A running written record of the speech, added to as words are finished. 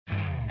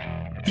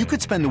You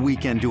could spend the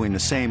weekend doing the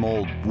same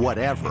old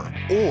whatever,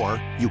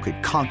 or you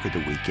could conquer the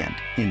weekend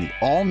in the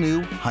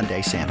all-new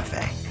Hyundai Santa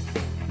Fe.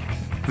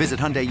 Visit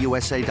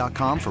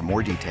HyundaiUSA.com for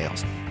more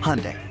details.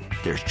 Hyundai,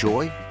 there's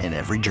joy in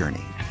every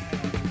journey.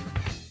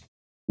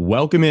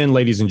 Welcome in,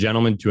 ladies and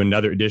gentlemen, to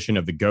another edition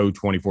of the Go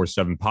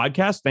 24/7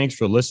 podcast. Thanks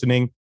for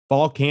listening.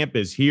 Fall camp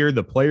is here.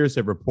 The players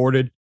have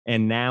reported,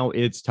 and now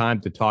it's time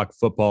to talk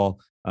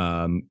football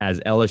as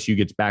LSU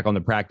gets back on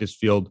the practice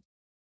field.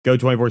 Go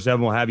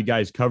 24/7 will have you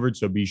guys covered,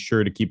 so be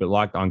sure to keep it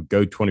locked on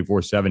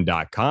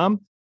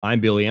go247.com. I'm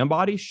Billy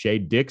Embody. Shay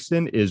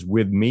Dixon is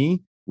with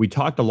me. We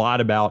talked a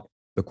lot about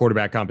the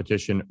quarterback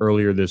competition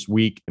earlier this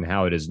week and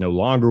how it is no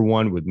longer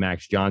one, with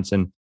Max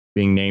Johnson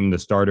being named the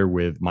starter,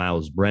 with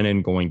Myles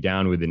Brennan going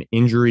down with an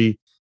injury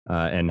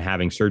and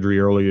having surgery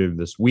earlier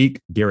this week.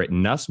 Garrett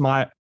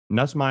Nussmeier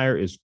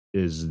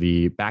is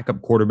the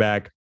backup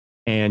quarterback.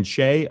 And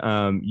Shay,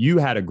 you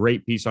had a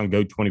great piece on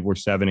Go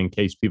 24/7 in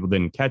case people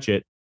didn't catch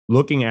it,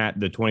 looking at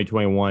the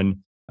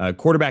 2021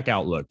 quarterback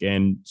outlook.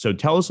 And so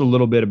tell us a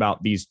little bit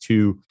about these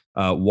two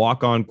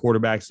walk-on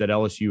quarterbacks that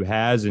LSU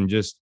has, and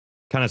just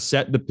kind of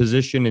set the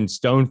position in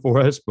stone for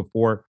us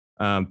before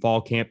fall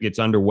camp gets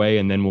underway,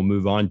 and then we'll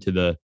move on to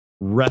the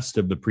rest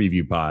of the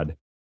preview pod.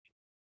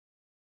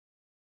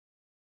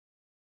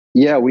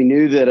 Yeah, we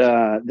knew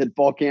that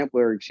fall camp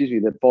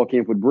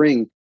would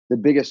bring the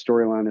biggest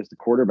storyline as the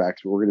quarterbacks,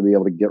 but we're going to be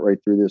able to get right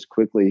through this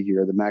quickly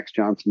here. The Max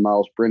Johnson,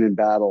 Myles Brennan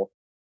battle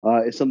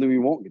is something we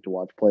won't get to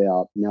watch play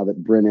out now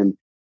that Brennan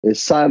is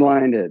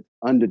sidelined at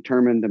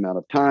undetermined amount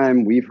of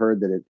time. We've heard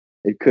that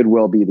it could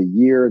well be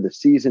the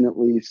season at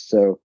least.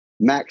 So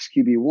Max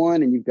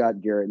QB1, and you've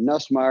got Garrett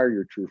Nussmeier,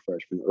 your true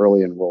freshman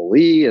early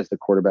enrollee, as the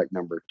quarterback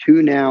number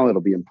 2 now.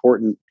 It'll be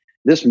important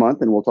this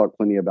month, and we'll talk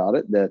plenty about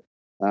it, that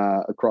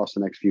across the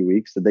next few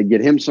weeks, that they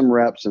get him some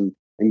reps and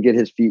get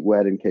his feet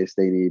wet in case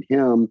they need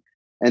him.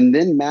 And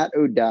then Matt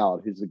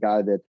O'Dowd, who's the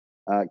guy that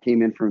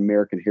came in from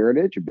American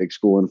Heritage, a big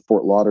school in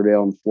Fort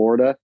Lauderdale in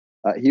Florida.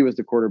 He was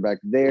the quarterback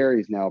there.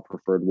 He's now a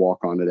preferred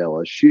walk-on at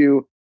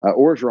LSU.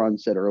 Orgeron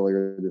said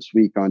earlier this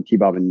week on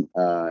T-Bob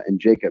and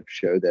Jacob's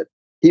show that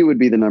he would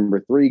be the number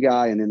 3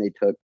 guy. And then they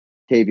took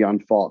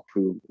Tavion Falk,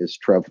 who is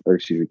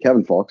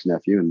Kevin Falk's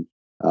nephew, and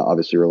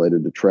obviously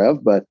related to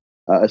Trev, but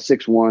a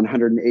 6'1",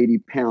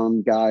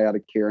 180-pound guy out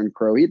of Karen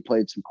Crow. He'd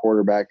played some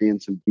quarterback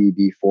and some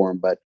DB for him,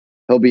 but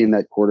he'll be in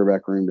that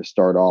quarterback room to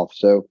start off.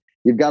 So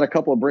you've got a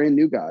couple of brand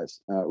new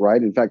guys,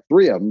 right? In fact,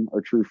 3 of them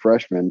are true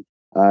freshmen,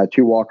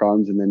 2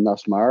 walk-ons, and then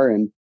Nussmeier.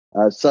 And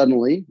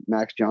suddenly,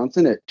 Max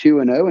Johnson at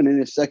 2-0, and in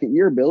his second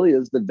year, Billy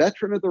is the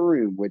veteran of the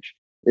room, which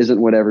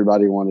isn't what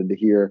everybody wanted to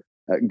hear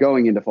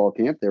going into fall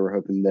camp. They were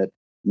hoping that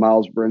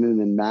Myles Brennan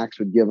and Max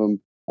would give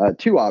them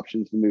 2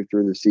 options to move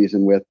through the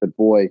season with. But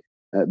boy,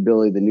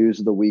 Billy, the news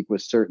of the week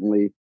was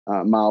certainly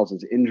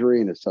Myles' injury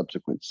and his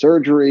subsequent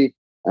surgery.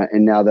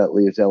 And now that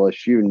leaves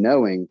LSU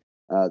knowing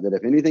that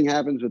if anything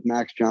happens with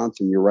Max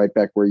Johnson, you're right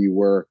back where you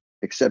were,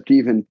 except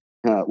even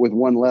with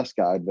one less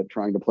guy, but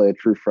trying to play a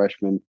true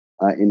freshman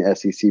in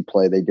SEC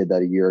play. They did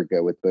that a year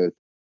ago with both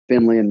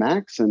Finley and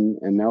Max, and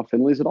now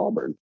Finley's at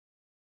Auburn.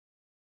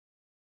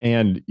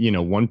 And,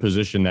 one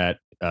position that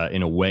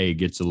in a way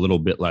gets a little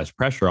bit less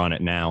pressure on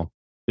it now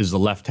is the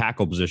left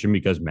tackle position,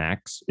 because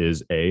Max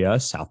is a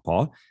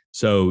southpaw.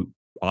 So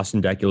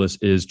Austin Deculus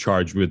is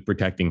charged with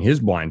protecting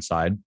his blind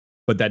side,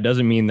 but that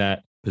doesn't mean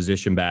that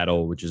position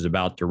battle, which is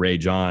about to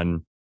rage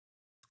on,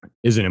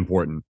 isn't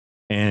important.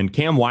 And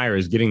Cam Wire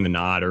is getting the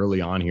nod early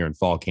on here in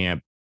fall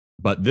camp,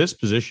 but this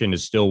position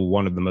is still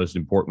one of the most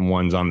important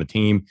ones on the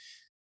team.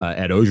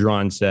 Ed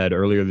Orgeron said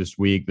earlier this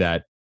week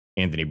that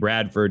Anthony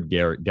Bradford,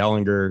 Garrett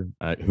Dellinger,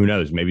 who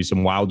knows, maybe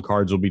some wild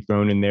cards will be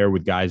thrown in there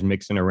with guys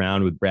mixing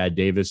around with Brad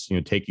Davis,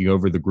 taking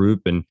over the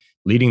group and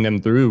leading them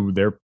through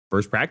their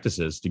first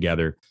practices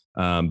together.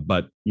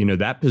 But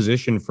that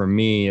position for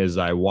me, as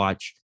I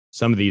watch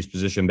some of these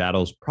position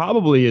battles,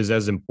 probably is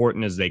as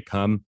important as they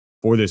come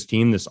for this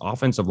team. This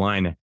offensive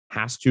line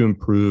has to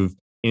improve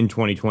in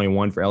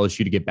 2021 for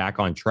LSU to get back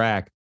on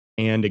track.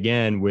 And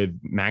again, with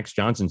Max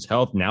Johnson's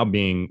health now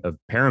being of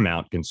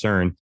paramount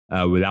concern,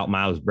 without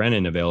Myles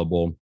Brennan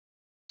available,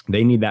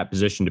 they need that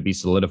position to be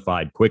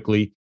solidified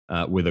quickly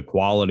with a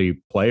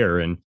quality player.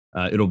 And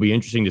it'll be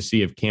interesting to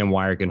see if Cam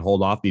Wire can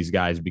hold off these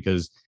guys,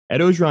 because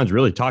Ed Orgeron's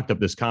really talked up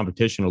this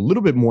competition a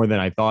little bit more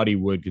than I thought he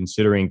would,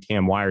 considering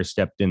Cam Wire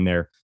stepped in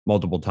there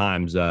multiple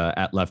times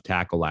at left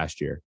tackle last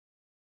year.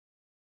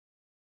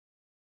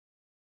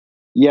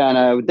 Yeah, and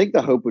I would think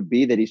the hope would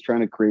be that he's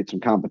trying to create some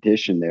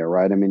competition there,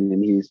 right? I mean,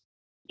 and he's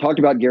talked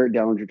about Garrett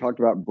Dellinger, talked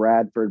about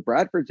Bradford.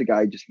 Bradford's a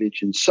guy I just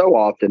mentioned so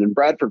often, and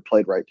Bradford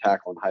played right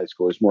tackle in high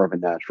school. He's more of a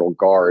natural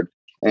guard,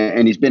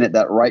 and he's been at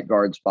that right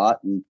guard spot.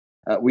 And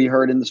we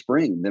heard in the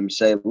spring them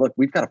say, look,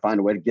 we've got to find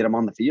a way to get him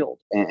on the field.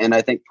 And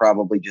I think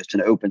probably just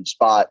an open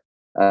spot,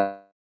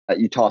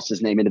 you toss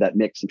his name into that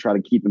mix and try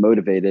to keep him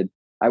motivated.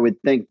 I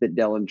would think that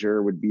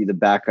Dellinger would be the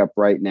backup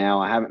right now.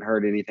 I haven't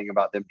heard anything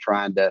about them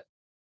trying to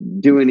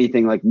do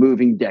anything like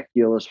moving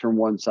Deculus from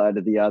one side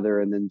to the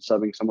other and then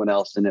subbing someone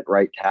else in at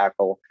right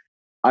tackle.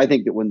 I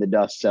think that when the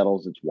dust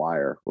settles, it's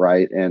wire,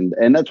 right? And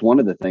that's one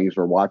of the things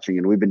we're watching,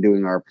 and we've been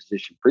doing our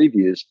position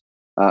previews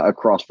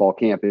across fall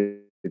camp.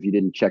 If you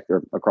didn't check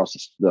across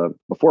the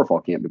before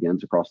fall camp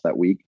begins across that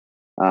week,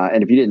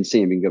 and if you didn't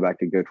see them, you can go back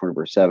to Go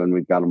 24/7.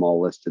 We've got them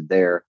all listed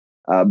there.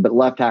 But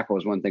left tackle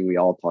was one thing we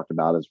all talked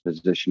about as a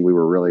position we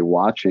were really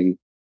watching.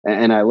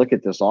 And I look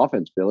at this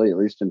offense, Billy, at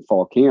least in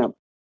fall camp.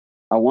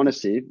 I want to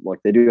see, like,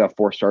 they do have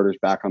 4 starters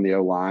back on the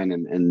O line,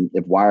 and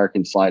if Wire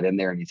can slide in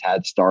there and he's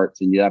had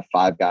starts, and you have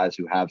 5 guys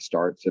who have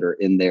starts that are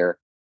in there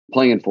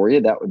playing for you,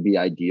 that would be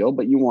ideal.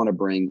 But you want to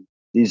bring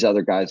these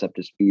other guys up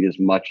to speed as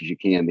much as you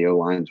can. The O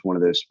line is one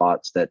of those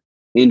spots that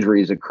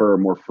injuries occur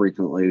more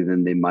frequently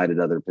than they might at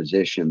other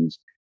positions.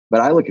 But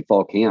I look at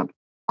fall camp,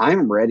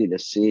 I'm ready to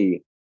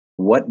see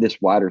what this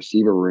wide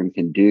receiver room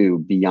can do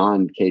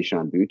beyond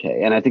Kayshon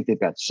Boutte. And I think they've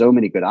got so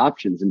many good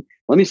options. And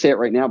let me say it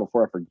right now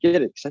before I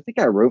forget it, because I think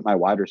I wrote my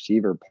wide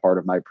receiver part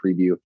of my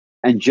preview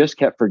and just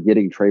kept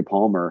forgetting Trey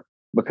Palmer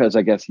because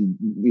I guess he,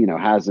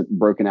 hasn't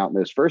broken out in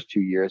those first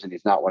 2 years and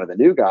he's not one of the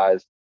new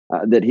guys,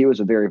 that he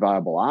was a very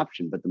viable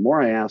option. But the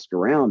more I ask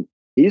around,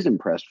 he's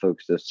impressed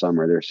folks this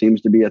summer. There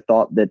seems to be a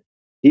thought that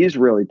he's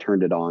really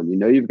turned it on.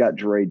 You've got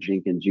Jeray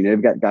Jenkins,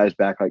 you've got guys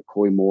back like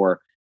Coy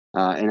Moore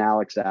and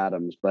Alex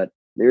Adams, but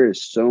there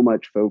is so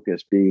much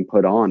focus being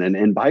put on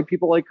and by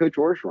people like Coach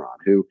Orgeron,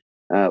 who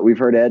we've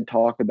heard Ed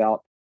talk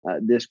about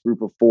this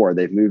group of 4.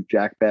 They've moved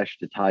Jack Bech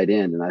to tight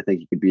end, and I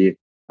think he could be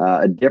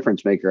a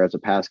difference maker as a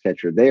pass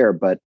catcher there.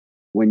 But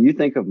when you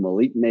think of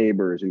Malik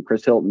Neighbors and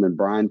Chris Hilton and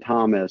Brian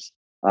Thomas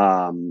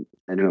and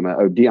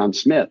Deion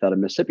Smith out of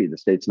Mississippi, the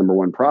state's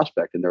 #1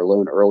 prospect in their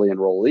lone early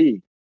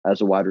enrollee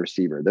as a wide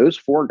receiver, those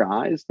 4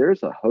 guys,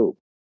 there's a hope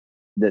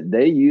that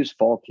they use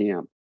fall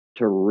camp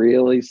to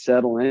really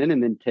settle in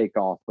and then take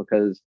off,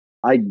 because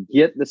I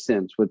get the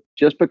sense with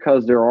just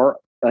because there are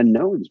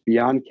unknowns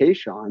beyond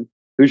Kayshon,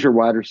 who's your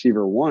wide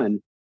receiver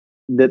 1,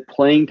 that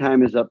playing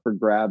time is up for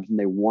grabs and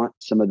they want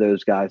some of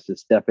those guys to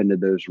step into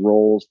those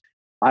roles.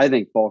 I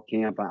think fall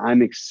camp,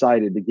 I'm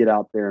excited to get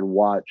out there and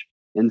watch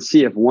and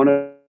see if one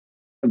of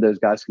those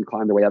guys can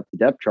climb their way up the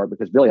depth chart,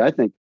 because Billy, I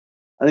think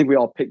we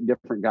all pick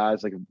different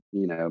guys, like,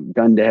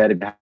 gun to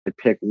head to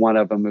pick one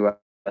of them who has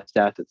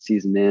stats at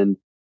season end.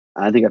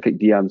 I think I picked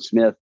Deion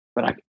Smith,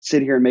 but I could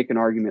sit here and make an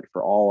argument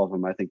for all of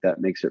them. I think that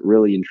makes it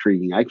really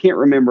intriguing. I can't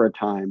remember a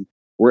time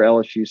where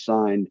LSU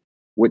signed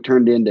what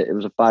turned into, it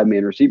was a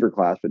 5-man receiver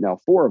class, but now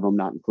 4 of them,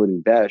 not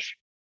including Bech,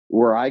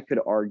 where I could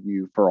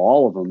argue for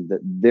all of them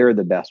that they're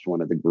the best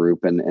one of the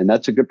group. And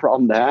that's a good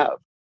problem to have.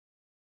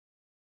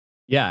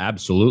 Yeah,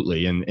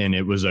 absolutely. And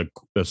it was a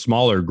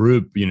smaller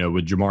group,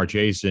 with Jamar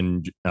Chase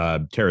and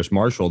Terrace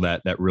Marshall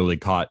that really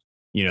caught,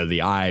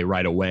 the eye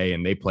right away,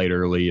 and they played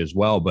early as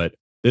well. But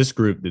this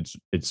group,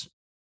 it's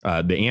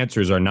the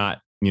answers are not,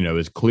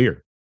 as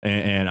clear.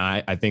 And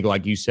I think,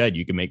 like you said,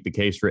 you can make the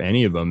case for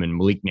any of them. And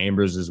Malik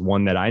Neighbors is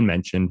one that I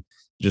mentioned,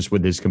 just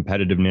with his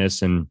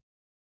competitiveness. And,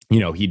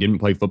 he didn't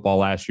play football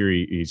last year.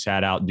 He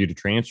sat out due to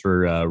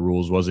transfer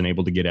rules, wasn't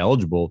able to get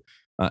eligible.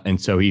 And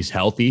so he's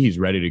healthy. He's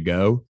ready to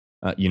go.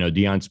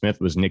 Deion Smith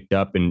was nicked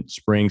up in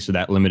spring, so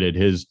that limited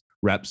his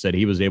reps that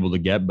he was able to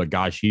get. But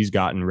gosh, he's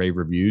gotten rave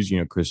reviews.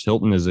 Chris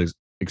Hilton is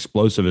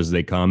explosive as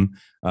they come.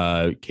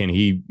 Can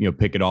he,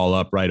 pick it all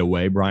up right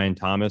away? Brian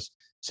Thomas,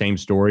 same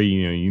story.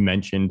 You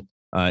mentioned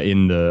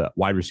in the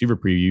wide receiver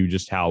preview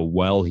just how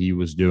well he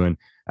was doing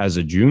as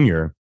a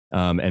junior,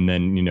 and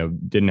then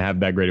didn't have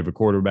that great of a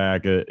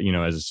quarterback,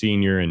 as a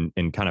senior,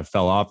 and kind of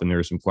fell off. And there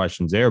were some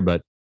questions there,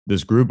 but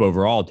this group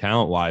overall,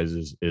 talent wise,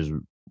 is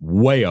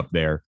way up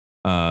there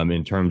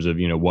in terms of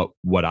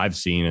what I've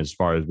seen as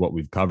far as what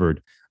we've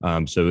covered.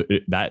 So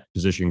that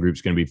position group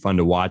is going to be fun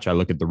to watch. I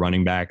look at the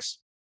running backs.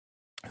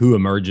 Who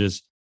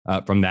emerges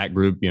from that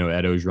group?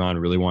 Ed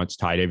Orgeron really wants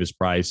Ty Davis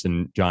Price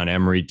and John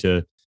Emery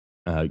to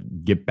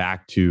get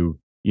back to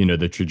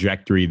the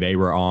trajectory they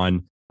were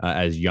on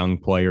as young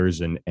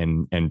players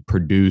and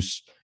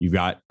produce. You've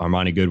got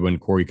Armani Goodwin,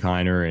 Corey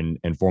Kiner,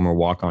 and former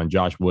walk-on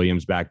Josh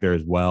Williams back there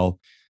as well.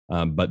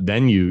 But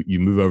then you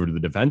move over to the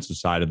defensive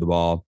side of the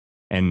ball,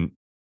 and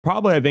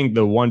probably I think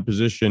the one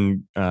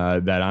position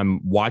that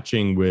I'm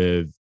watching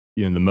with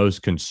the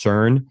most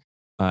concern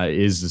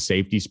is the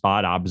safety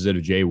spot opposite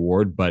of Jay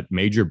Ward. But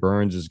Major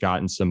Burns has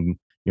gotten some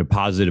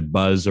positive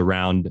buzz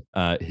around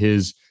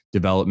his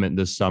development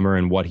this summer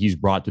and what he's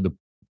brought to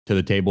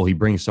the table. He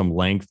brings some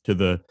length to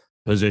the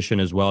position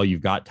as well.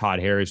 You've got Todd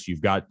Harris,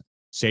 you've got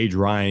Sage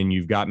Ryan,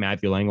 you've got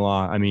Matthew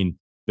Langlaw. I mean,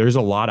 there's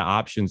a lot of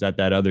options at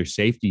that other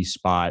safety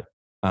spot.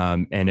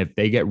 And if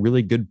they get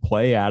really good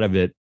play out of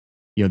it,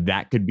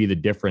 that could be the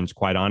difference,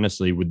 quite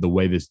honestly, with the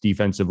way this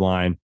defensive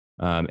line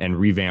and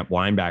revamped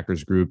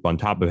linebackers group, on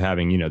top of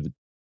having, the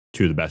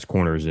 2 of the best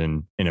corners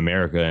in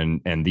America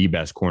and the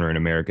best corner in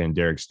America, and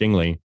Derek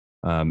Stingley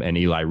and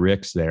Eli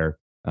Ricks there,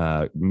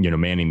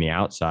 manning the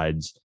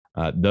outsides.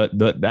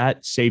 That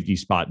safety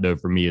spot, though,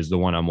 for me, is the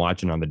one I'm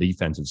watching on the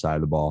defensive side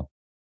of the ball.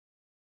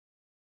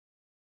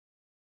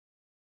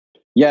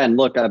 Yeah, and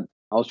look,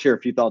 I'll share a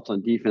few thoughts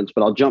on defense,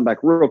 but I'll jump back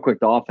real quick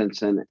to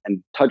offense and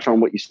touch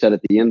on what you said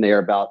at the end there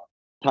about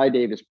Ty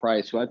Davis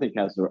Price, who I think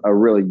has a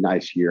really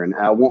nice year. And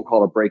I won't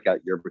call it a breakout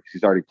year because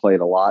he's already played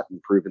a lot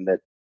and proven that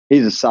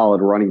he's a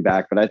solid running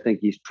back, but I think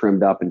he's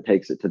trimmed up and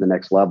takes it to the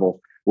next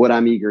level. What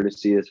I'm eager to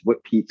see is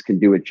what Pete's can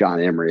do with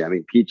John Emery. I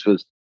mean, Pete's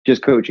was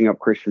just coaching up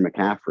Christian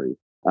McCaffrey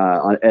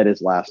at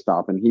his last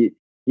stop, and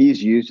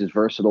he's used as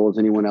versatile as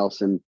anyone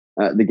else in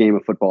the game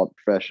of football at the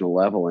professional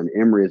level. And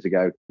Emery is a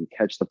guy who can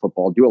catch the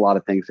football, do a lot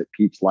of things that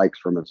Pete's likes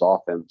from his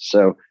offense.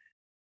 So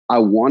I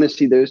want to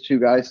see those two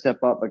guys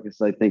step up because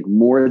I think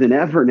more than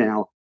ever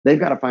now, they've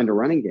got to find a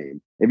running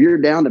game. If you're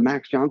down to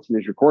Max Johnson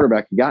as your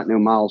quarterback, you got no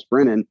Miles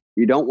Brennan,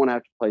 you don't want to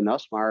have to play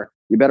Nussmeier,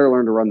 you better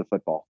learn to run the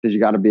football because you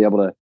got to be able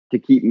to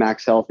keep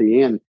Max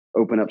healthy and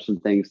open up some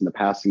things in the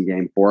passing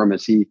game for him.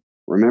 As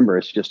remember,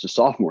 it's just a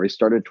sophomore. He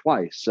started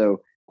twice.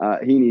 So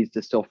he needs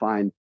to still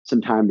find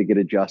some time to get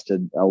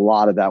adjusted. A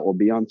lot of that will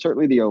be on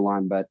certainly the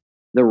O-line, but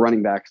the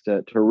running backs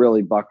to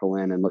really buckle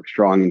in and look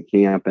strong in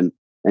camp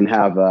and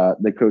have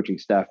the coaching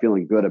staff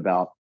feeling good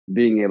about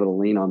being able to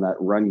lean on that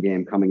run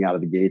game coming out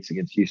of the gates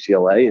against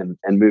UCLA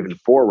and moving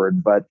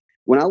forward. But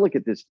when I look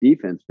at this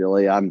defense,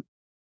 Billy, and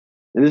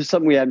this is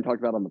something we hadn't talked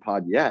about on the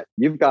pod yet.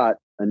 You've got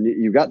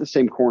the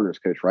same corners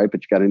coach, right?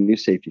 But you got a new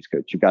safeties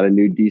coach. You've got a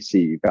new DC.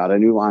 You've got a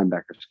new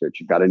linebackers coach.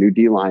 You've got a new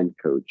D-line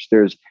coach.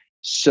 There's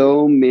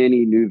so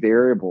many new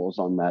variables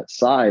on that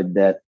side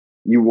that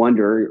you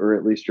wonder, or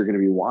at least you're going to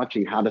be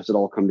watching, how does it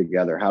all come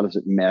together? How does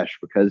it mesh?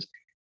 Because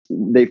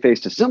they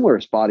faced a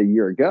similar spot a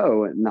year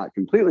ago, and not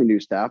completely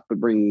new staff, but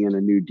bringing in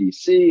a new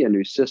DC, a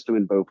new system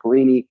in Bo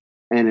Pelini,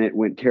 and it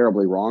went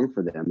terribly wrong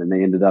for them. And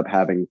they ended up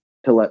having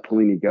to let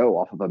Pelini go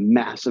off of a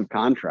massive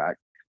contract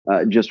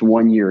just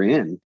 1 year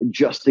in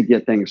just to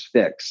get things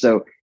fixed.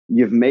 So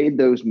you've made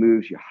those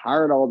moves. You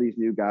hired all these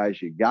new guys.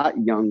 You got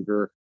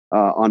younger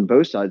on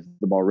both sides of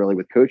the ball, really,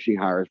 with coaching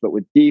hires. But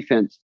with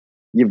defense,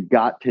 you've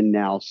got to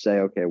now say,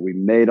 okay, we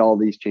made all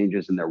these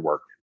changes and they're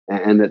working.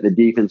 And that the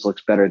defense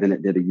looks better than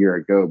it did a year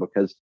ago,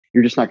 because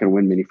you're just not going to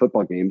win many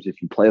football games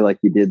if you play like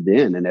you did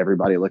then and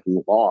everybody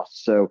looking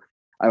lost. So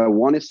I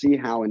want to see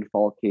how in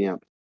fall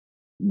camp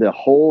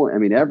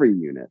every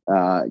unit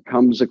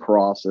comes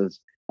across as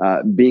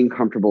being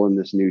comfortable in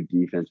this new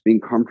defense, being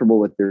comfortable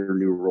with their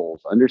new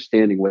roles,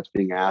 understanding what's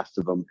being asked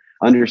of them,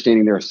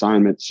 understanding their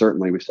assignments.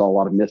 Certainly, we saw a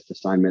lot of missed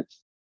assignments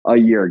a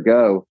year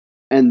ago.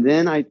 And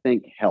then I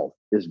think health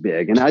is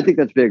big. And I think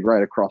that's big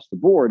right across the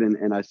board.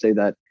 And I say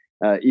that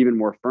even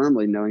more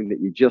firmly, knowing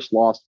that you just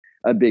lost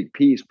a big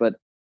piece, but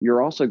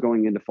you're also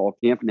going into fall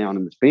camp now. And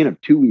in the span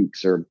of 2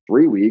 weeks or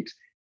 3 weeks,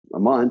 a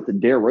month,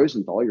 Dare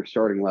Rosenthal, your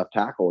starting left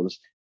tackle, is,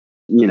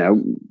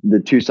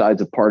 the two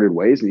sides have parted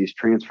ways and he's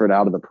transferred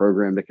out of the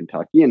program to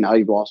Kentucky. And now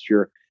you've lost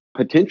your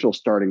potential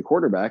starting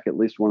quarterback, at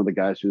least one of the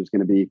guys who's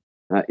going to be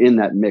in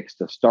that mix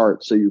to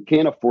start. So you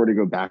can't afford to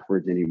go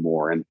backwards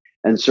anymore.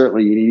 And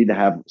certainly you need to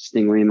have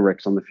Stingley and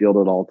Ricks on the field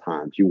at all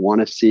times. You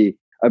want to see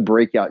a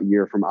breakout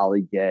year from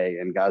Ali Gay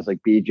and guys like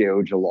BJ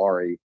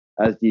Ojolari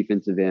as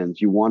defensive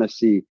ends. You want to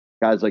see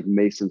guys like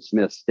Mason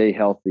Smith stay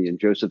healthy, and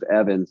Joseph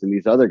Evans and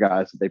these other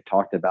guys that they've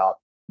talked about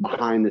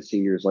behind the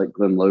seniors like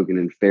Glenn Logan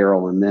and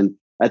Farrell. And then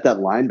at that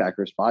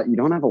linebacker spot, you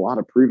don't have a lot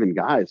of proven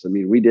guys. I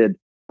mean, we did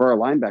for our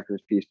linebackers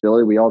piece,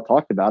 Billy, we all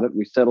talked about it.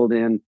 We settled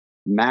in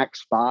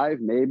max 5,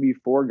 maybe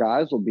 4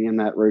 guys will be in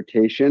that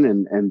rotation.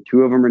 And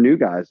 2 of them are new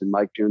guys, and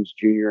Mike Jones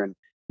Jr. and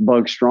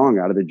Bug Strong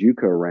out of the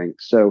JUCO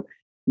ranks. So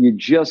you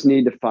just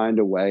need to find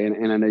a way.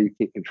 And I know you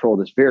can't control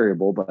this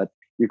variable, but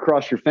you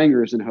cross your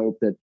fingers and hope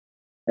that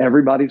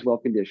everybody's well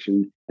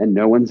conditioned and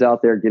no one's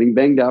out there getting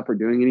banged up or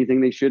doing anything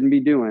they shouldn't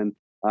be doing,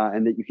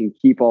 and that you can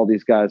keep all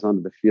these guys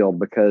onto the field.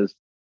 Because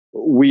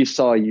we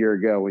saw a year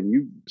ago when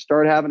you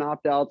start having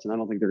opt-outs, and I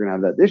don't think they're going to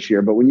have that this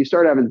year, but when you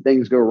start having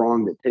things go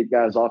wrong that take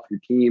guys off your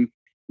team,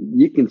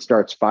 you can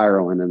start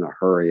spiraling in a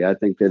hurry. I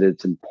think that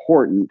it's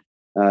important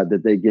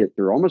that they get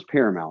through, almost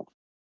paramount,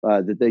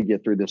 that they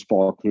get through this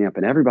fall camp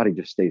and everybody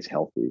just stays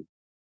healthy.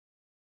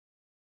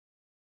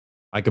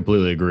 I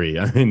completely agree.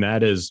 I mean,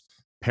 that is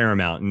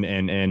paramount.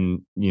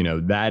 And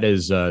that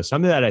is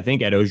something that I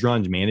think Ed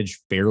Orgeron's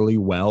managed fairly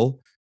well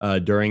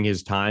during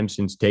his time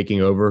since taking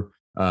over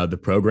the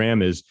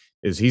program is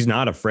he's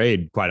not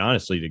afraid, quite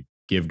honestly, to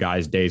give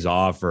guys days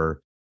off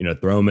or,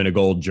 throw them in a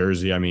gold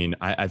jersey. I mean,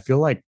 I feel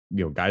like,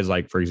 guys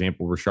like, for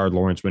example, Rashard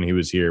Lawrence, when he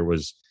was here,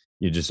 was,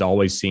 you just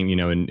always seem,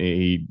 and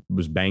he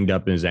was banged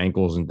up in his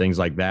ankles and things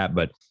like that.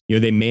 But,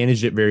 they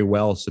managed it very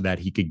well so that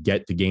he could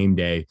get to game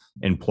day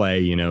and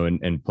play,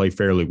 and play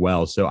fairly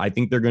well. So I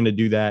think they're going to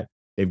do that.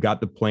 They've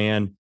got the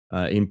plan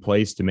in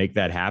place to make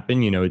that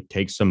happen. It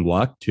takes some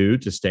luck too,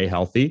 to stay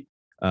healthy,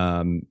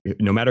 no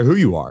matter who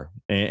you are.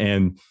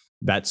 And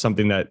that's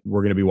something that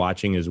we're going to be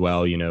watching as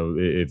well.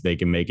 If they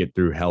can make it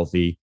through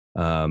healthy,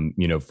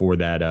 for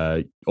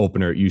that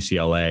opener at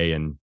UCLA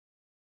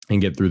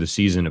and get through the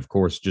season, of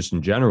course, just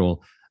in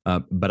general.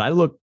 But I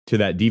look to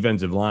that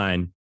defensive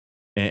line,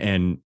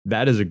 and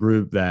that is a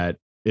group that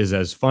is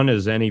as fun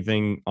as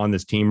anything on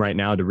this team right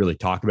now to really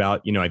talk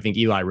about. I think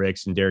Eli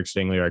Ricks and Derek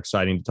Stingley are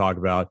exciting to talk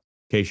about.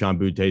 Kayshon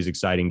Boutte is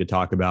exciting to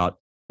talk about.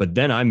 But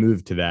then I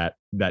moved to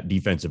that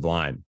defensive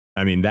line.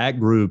 I mean, that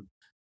group,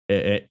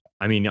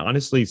 I mean,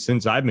 honestly,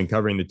 since I've been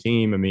covering the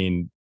team, I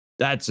mean,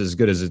 that's as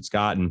good as it's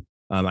gotten.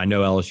 I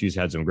know LSU's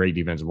had some great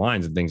defensive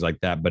lines and things like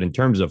that, but in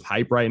terms of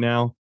hype right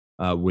now,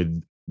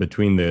 with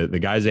between the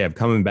guys they have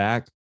coming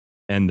back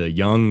and the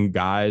young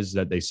guys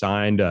that they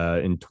signed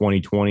in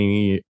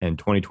 2020 and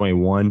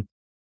 2021,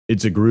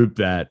 it's a group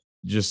that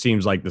just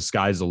seems like the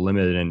sky's the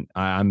limit, and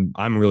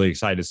I'm really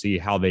excited to see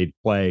how they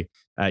play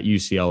at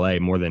UCLA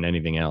more than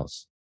anything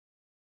else.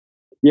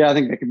 Yeah, I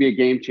think that could be a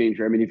game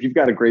changer. I mean, if you've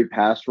got a great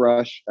pass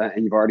rush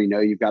and you've already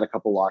know you've got a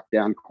couple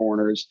lockdown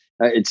corners,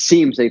 it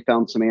seems they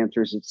found some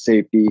answers at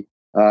safety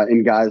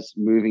in guys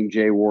moving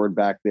Jay Ward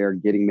back there,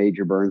 getting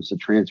Major Burns to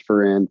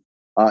transfer in.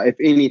 If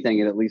anything,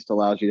 it at least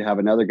allows you to have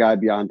another guy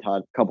beyond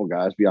Todd, couple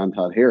guys beyond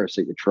Todd Harris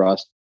that you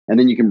trust. And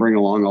then you can bring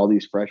along all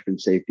these freshman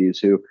safeties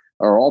who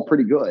are all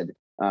pretty good,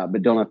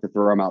 but don't have to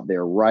throw them out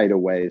there right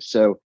away.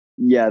 So,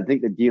 yeah, I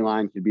think the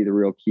D-line could be the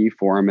real key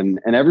for him.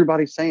 And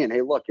everybody's saying,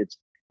 hey, look,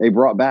 they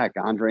brought back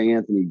Andre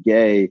Anthony,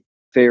 Gay,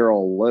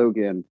 Farrell,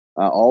 Logan,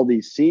 all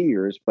these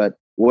seniors. But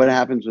what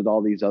happens with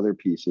all these other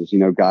pieces? You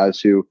know, guys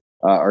who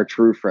are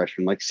true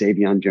freshmen like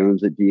Savion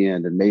Jones at the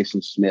end and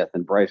Mason Smith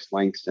and Bryce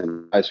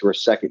Langston, guys who are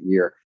second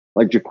year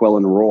like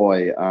Jaquelin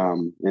Roy.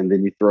 And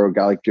then you throw a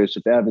guy like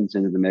Joseph Evans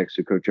into the mix,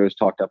 who Coach O's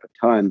talked up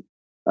a ton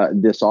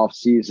this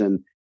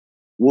offseason.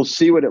 We'll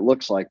see what it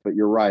looks like. But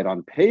you're right.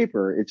 On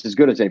paper, it's as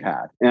good as they've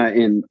had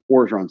in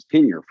Orgeron's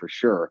tenure for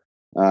sure.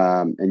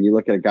 And you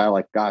look at a guy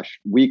like,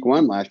 week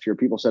 1 last year,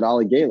 people said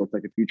Ali Gay looked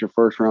like a future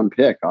first round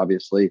pick.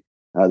 Obviously,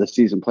 the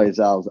season plays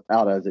out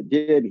as it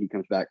did. He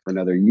comes back for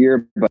another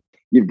year, but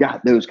you've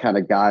got those kind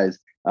of guys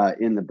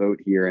in the boat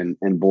here.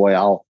 And boy,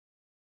 I'll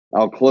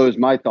close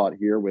my thought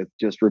here with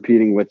just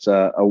repeating what's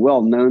a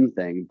well-known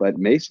thing, but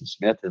Mason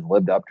Smith has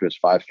lived up to his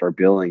 5-star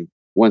billing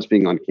once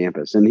being on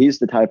campus. And he's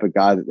the type of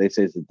guy that they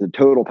say is the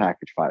total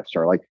package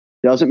 5-star, like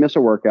doesn't miss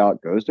a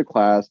workout, goes to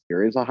class,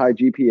 carries a high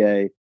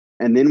GPA.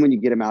 And then when you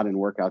get him out in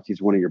workouts,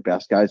 he's one of your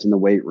best guys in the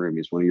weight room.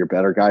 He's one of your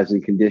better guys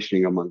in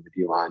conditioning among the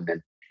D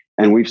linemen.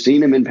 And we've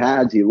seen him in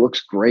pads. He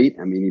looks great.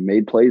 I mean, he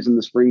made plays in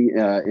the spring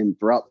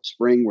throughout the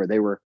spring where they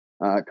were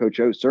Coach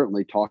O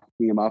certainly talking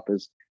him up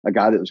as a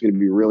guy that was going to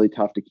be really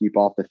tough to keep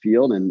off the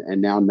field.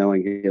 And now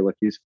knowing, hey, look,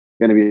 he's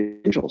going to be an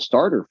potential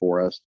starter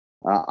for us.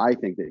 I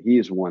think that he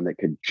is one that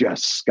could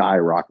just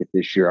skyrocket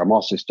this year. I'm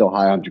also still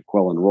high on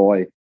Jaquelin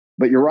Roy,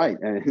 but you're right.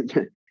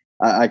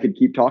 I could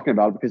keep talking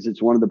about it because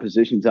it's one of the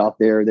positions out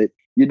there that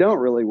you don't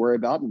really worry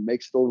about and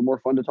makes it a little more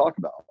fun to talk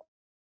about.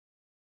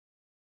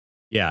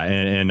 Yeah,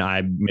 and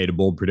I made a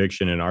bold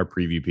prediction in our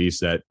preview piece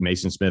that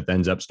Mason Smith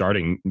ends up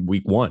starting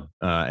week 1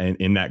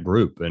 in that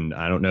group. And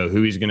I don't know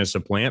who he's going to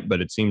supplant,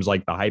 but it seems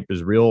like the hype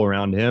is real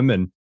around him.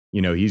 And,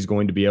 you know, he's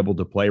going to be able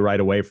to play right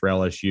away for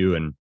LSU.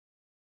 And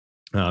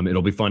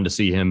it'll be fun to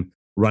see him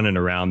running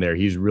around there.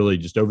 He's really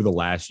just over the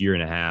last year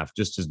and a half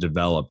just has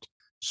developed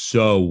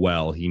so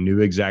well. He knew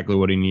exactly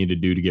what he needed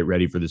to do to get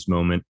ready for this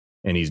moment,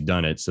 and he's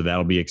done it. So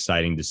that'll be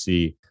exciting to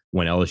see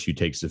when LSU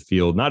takes the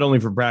field, not only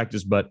for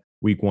practice, but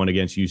week 1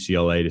 against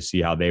UCLA to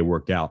see how they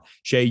work out.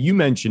 Shay, you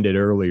mentioned it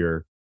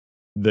earlier.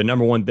 The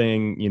number one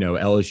thing, you know,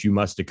 LSU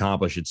must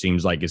accomplish, it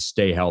seems like, is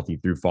stay healthy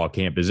through fall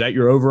camp. Is that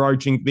your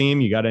overarching theme?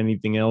 You got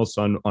anything else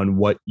on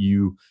what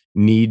you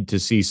need to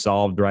see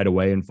solved right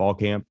away in fall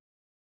camp?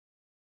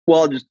 Well,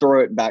 I'll just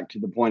throw it back to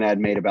the point I had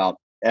made about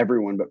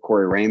everyone but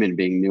Corey Raymond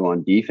being new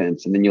on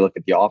defense. And then you look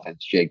at the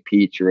offense, Jake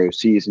Peach, your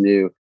OC's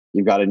new.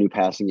 You've got a new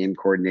passing game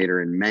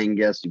coordinator in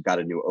Mangus. You've got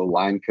a new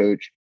O-line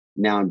coach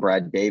now in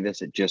Brad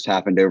Davis. It just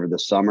happened over the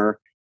summer.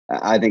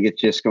 I think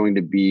it's just going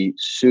to be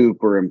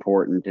super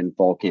important in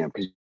fall camp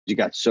because you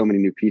got so many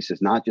new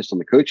pieces, not just on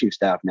the coaching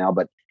staff now,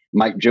 but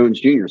Mike Jones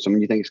Jr.,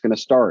 someone you think is going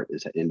to start,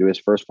 is into his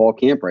first fall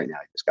camp right now.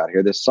 He just got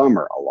here this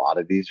summer. A lot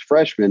of these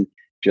freshmen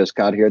just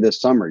got here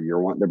this summer.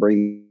 You're wanting to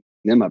bring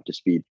them up to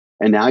speed.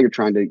 And now you're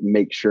trying to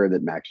make sure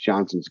that Max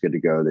Johnson's good to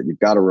go, that you've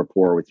got a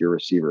rapport with your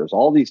receivers,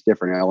 all these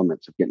different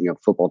elements of getting a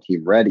football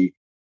team ready.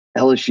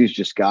 LSU's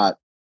just got,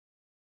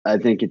 I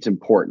think it's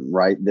important,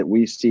 right, that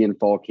we see in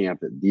fall camp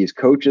that these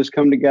coaches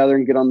come together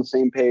and get on the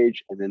same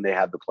page, and then they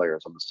have the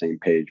players on the same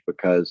page.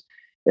 Because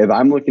if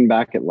I'm looking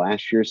back at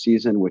last year's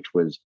season, which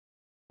was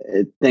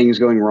things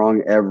going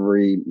wrong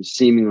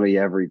seemingly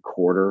every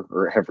quarter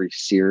or every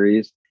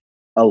series,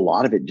 a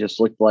lot of it just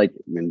looked like,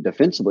 I mean,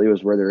 defensively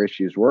was where their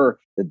issues were,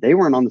 that they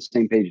weren't on the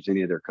same page as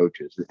any of their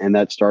coaches. And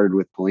that started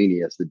with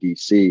Pelini as the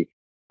DC.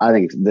 I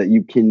think that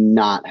you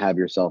cannot have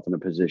yourself in a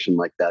position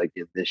like that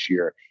again this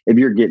year. If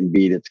you're getting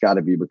beat, it's got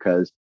to be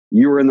because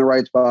you were in the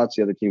right spots.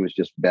 The other team was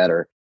just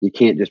better. You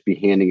can't just be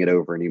handing it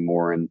over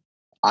anymore. And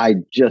I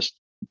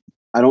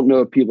don't know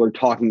if people are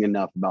talking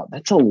enough about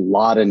that's a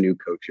lot of new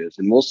coaches,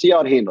 and we'll see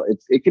how it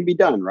handles. It can be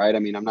done, right? I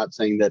mean, I'm not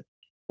saying that,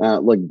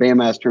 look,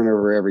 Bama has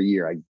turnover every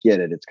year. I get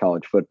it. It's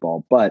college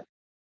football, but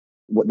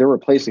what they're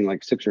replacing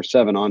like 6 or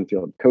 7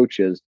 on-field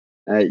coaches.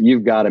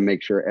 You've got to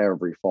make sure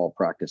every fall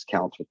practice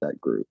counts with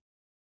that group.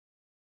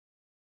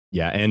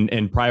 Yeah, and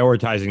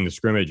prioritizing the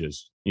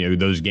scrimmages, you know,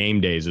 those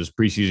game days, those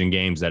preseason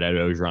games that Ed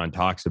Orgeron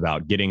talks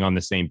about, getting on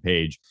the same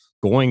page,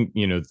 going,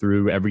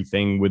 through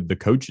everything with the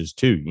coaches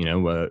too,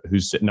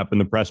 who's sitting up in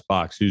the press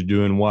box, who's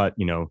doing what,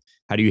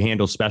 how do you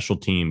handle special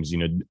teams?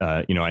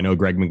 I know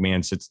Greg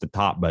McMahon sits at the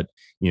top, but,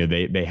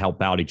 they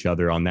help out each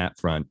other on that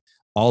front.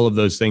 All of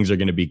those things are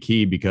going to be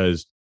key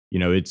because,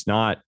 it's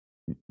not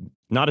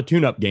a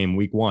tune-up game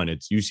week one.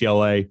 It's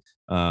UCLA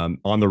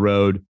on the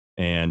road,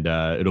 and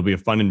it'll be a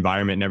fun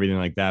environment and everything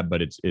like that.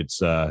 But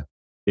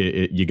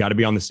you got to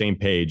be on the same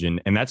page.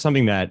 And that's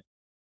something that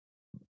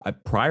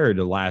prior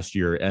to last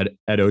year, Ed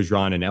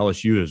Orgeron and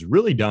LSU has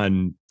really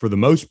done, for the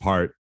most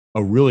part,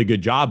 a really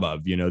good job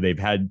of. They've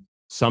had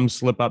some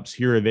slip-ups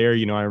here or there.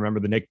 I remember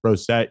the Nick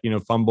Brossette,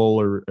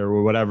 fumble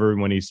or whatever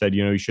when he said,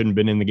 he shouldn't have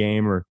been in the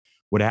game or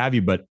what have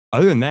you. But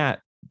other than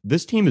that,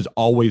 this team has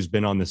always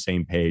been on the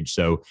same page.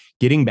 So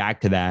getting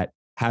back to that,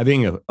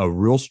 having a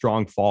real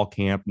strong fall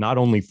camp, not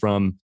only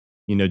from,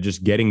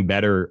 just getting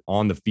better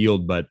on the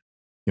field, but,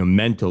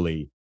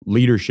 mentally,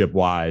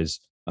 leadership-wise,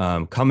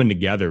 coming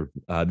together.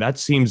 That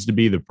seems to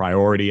be the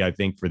priority, I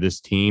think, for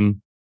this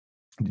team.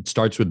 It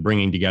starts with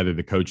bringing together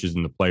the coaches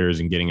and the players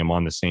and getting them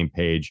on the same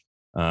page,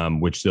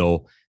 which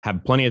they'll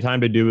have plenty of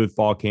time to do with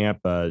fall camp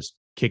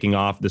kicking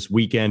off this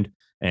weekend,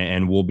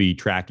 and we'll be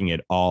tracking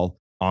it all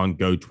on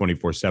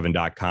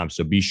go247.com.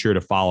 So be sure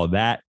to follow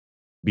that.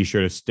 Be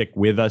sure to stick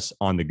with us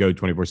on the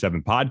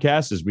Go247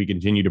 podcast as we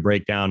continue to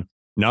break down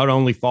not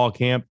only fall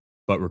camp,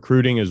 but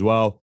recruiting as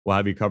well. We'll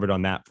have you covered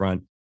on that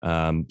front.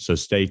 So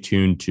stay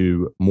tuned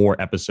to more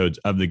episodes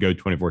of the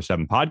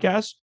Go247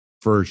 podcast.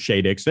 For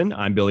Shea Dixon,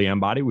 I'm Billy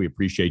Embody. We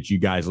appreciate you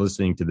guys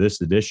listening to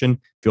this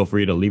edition. Feel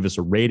free to leave us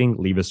a rating,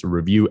 leave us a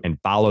review, and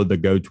follow the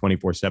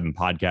Go247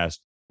 podcast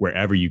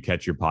wherever you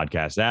catch your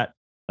podcast at.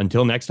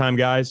 Until next time,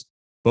 guys,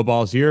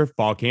 football's here.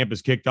 Fall camp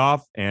is kicked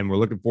off, and we're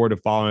looking forward to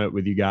following it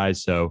with you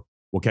guys. So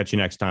we'll catch you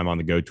next time on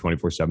the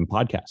Go247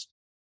 podcast.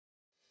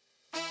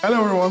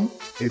 Hello, everyone.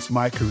 It's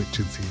Micah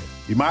Richards here.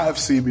 You might have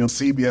seen me on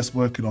CBS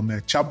working on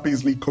their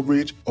Champions League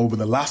coverage over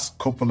the last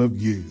couple of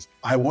years.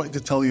 I wanted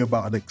to tell you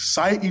about an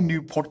exciting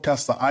new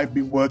podcast that I've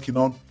been working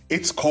on.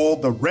 It's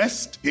called The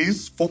Rest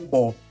is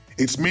Football.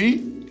 It's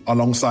me,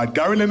 alongside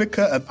Gary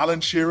Lineker and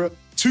Alan Shearer,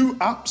 two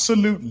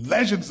absolute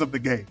legends of the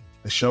game.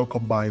 The show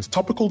combines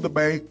topical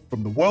debate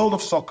from the world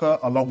of soccer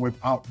along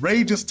with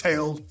outrageous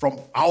tales from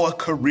our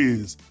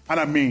careers.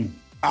 And I mean,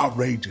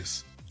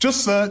 outrageous.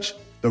 Just search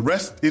The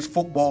Rest is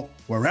Football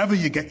wherever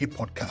you get your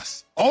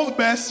podcasts. All the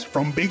best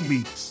from Big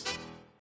Meats.